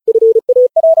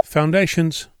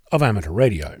Foundations of Amateur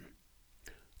Radio.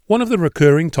 One of the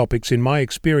recurring topics in my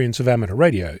experience of amateur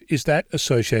radio is that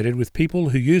associated with people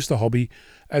who use the hobby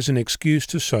as an excuse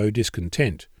to sow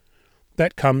discontent.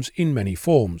 That comes in many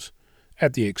forms.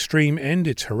 At the extreme end,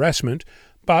 it's harassment,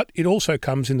 but it also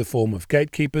comes in the form of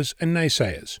gatekeepers and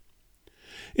naysayers.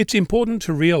 It's important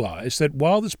to realise that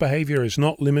while this behaviour is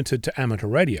not limited to amateur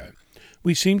radio,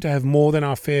 we seem to have more than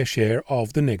our fair share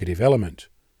of the negative element.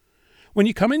 When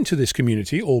you come into this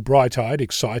community all bright-eyed,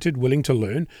 excited, willing to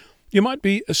learn, you might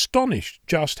be astonished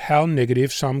just how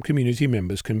negative some community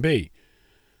members can be.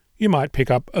 You might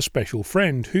pick up a special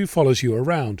friend who follows you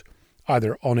around,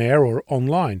 either on air or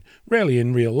online, rarely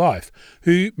in real life,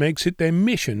 who makes it their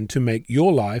mission to make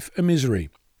your life a misery.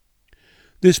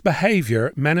 This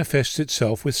behaviour manifests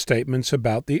itself with statements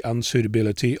about the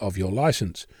unsuitability of your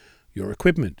licence, your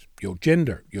equipment, your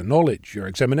gender, your knowledge, your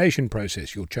examination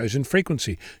process, your chosen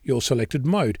frequency, your selected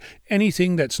mode,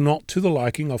 anything that's not to the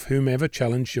liking of whomever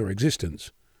challenged your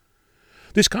existence.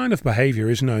 This kind of behaviour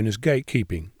is known as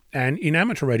gatekeeping, and in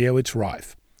amateur radio it's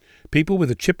rife. People with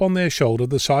a chip on their shoulder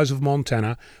the size of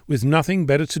Montana, with nothing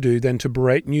better to do than to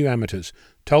berate new amateurs,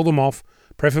 tell them off,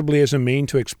 preferably as a mean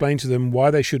to explain to them why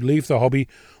they should leave the hobby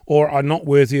or are not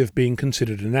worthy of being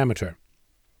considered an amateur.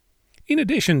 In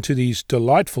addition to these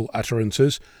delightful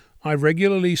utterances, I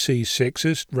regularly see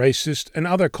sexist, racist and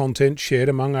other content shared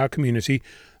among our community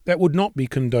that would not be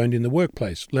condoned in the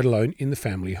workplace, let alone in the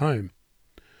family home.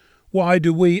 Why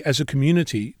do we as a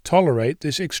community tolerate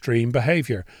this extreme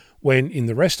behaviour, when in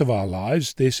the rest of our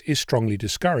lives this is strongly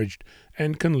discouraged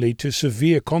and can lead to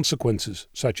severe consequences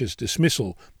such as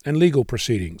dismissal and legal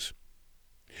proceedings?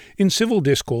 In civil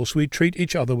discourse we treat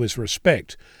each other with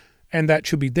respect, and that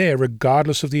should be there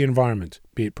regardless of the environment,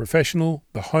 be it professional,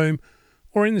 the home,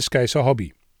 or in this case a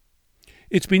hobby.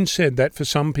 It's been said that for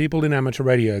some people in amateur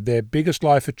radio their biggest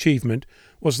life achievement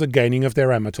was the gaining of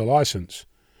their amateur licence.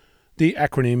 The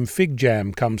acronym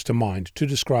FIGJAM comes to mind to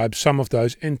describe some of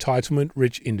those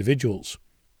entitlement-rich individuals.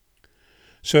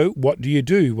 So what do you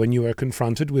do when you are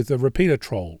confronted with a repeater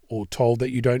troll, or told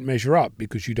that you don't measure up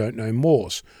because you don't know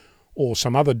Morse, or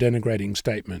some other denigrating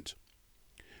statement?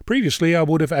 Previously, I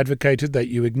would have advocated that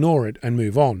you ignore it and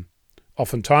move on.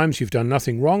 Oftentimes, you've done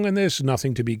nothing wrong and there's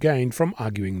nothing to be gained from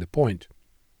arguing the point.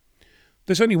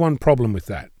 There's only one problem with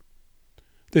that.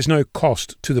 There's no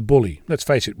cost to the bully. Let's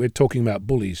face it, we're talking about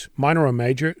bullies. Minor or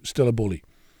major, still a bully.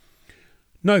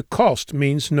 No cost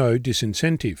means no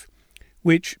disincentive,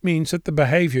 which means that the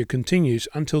behaviour continues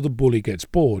until the bully gets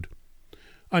bored.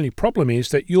 Only problem is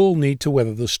that you'll need to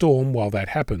weather the storm while that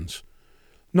happens.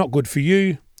 Not good for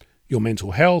you, your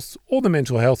mental health, or the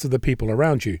mental health of the people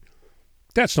around you.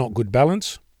 That's not good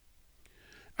balance.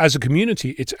 As a community,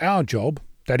 it's our job,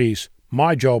 that is,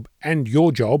 my job and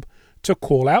your job, to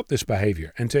call out this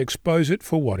behaviour and to expose it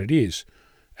for what it is: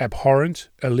 abhorrent,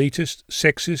 elitist,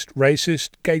 sexist,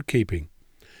 racist, gatekeeping.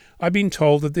 I've been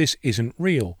told that this isn't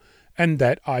real and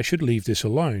that I should leave this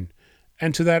alone.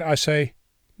 And to that I say,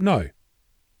 no.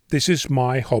 This is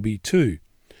my hobby too,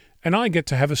 and I get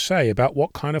to have a say about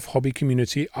what kind of hobby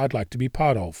community I'd like to be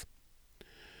part of.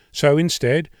 So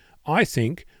instead, I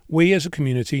think we as a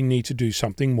community need to do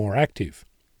something more active.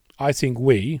 I think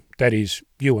we, that is,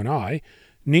 you and I,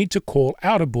 need to call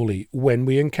out a bully when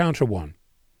we encounter one.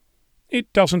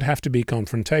 It doesn't have to be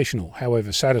confrontational,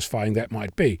 however satisfying that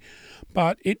might be,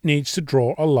 but it needs to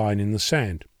draw a line in the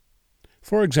sand.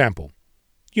 For example,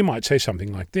 you might say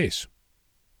something like this: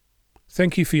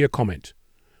 "Thank you for your comment.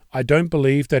 I don't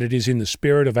believe that it is in the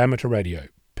spirit of amateur radio.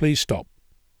 Please stop."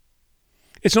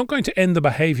 It's not going to end the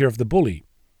behaviour of the bully,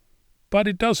 but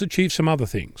it does achieve some other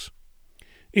things.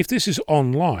 If this is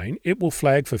online, it will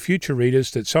flag for future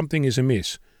readers that something is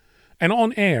amiss, and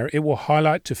on air it will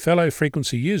highlight to fellow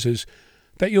frequency users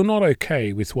that you're not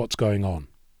okay with what's going on.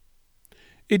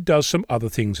 It does some other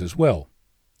things as well.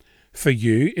 For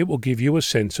you, it will give you a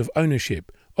sense of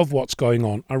ownership of what's going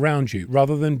on around you,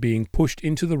 rather than being pushed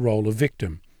into the role of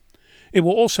victim. It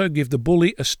will also give the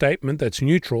bully a statement that's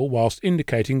neutral whilst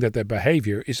indicating that their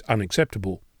behaviour is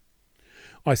unacceptable.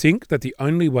 I think that the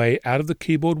only way out of the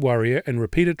keyboard warrior and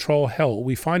repeater troll hell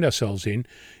we find ourselves in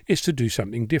is to do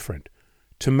something different,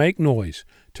 to make noise,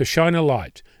 to shine a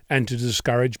light, and to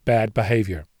discourage bad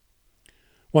behaviour.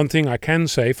 One thing I can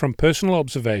say from personal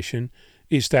observation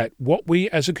is that what we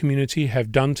as a community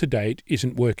have done to date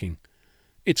isn't working.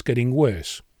 It's getting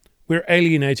worse. We're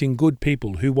alienating good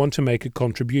people who want to make a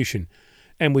contribution,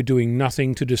 and we're doing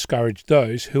nothing to discourage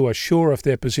those who are sure of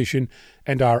their position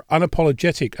and are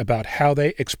unapologetic about how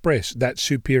they express that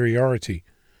superiority.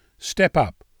 Step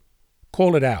up.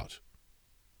 Call it out.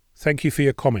 Thank you for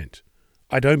your comment.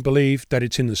 I don't believe that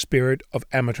it's in the spirit of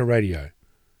amateur radio.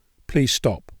 please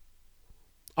stop.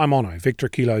 I'm Onno, Victor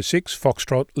Kilo 6,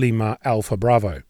 Foxtrot Lima Alpha Bravo.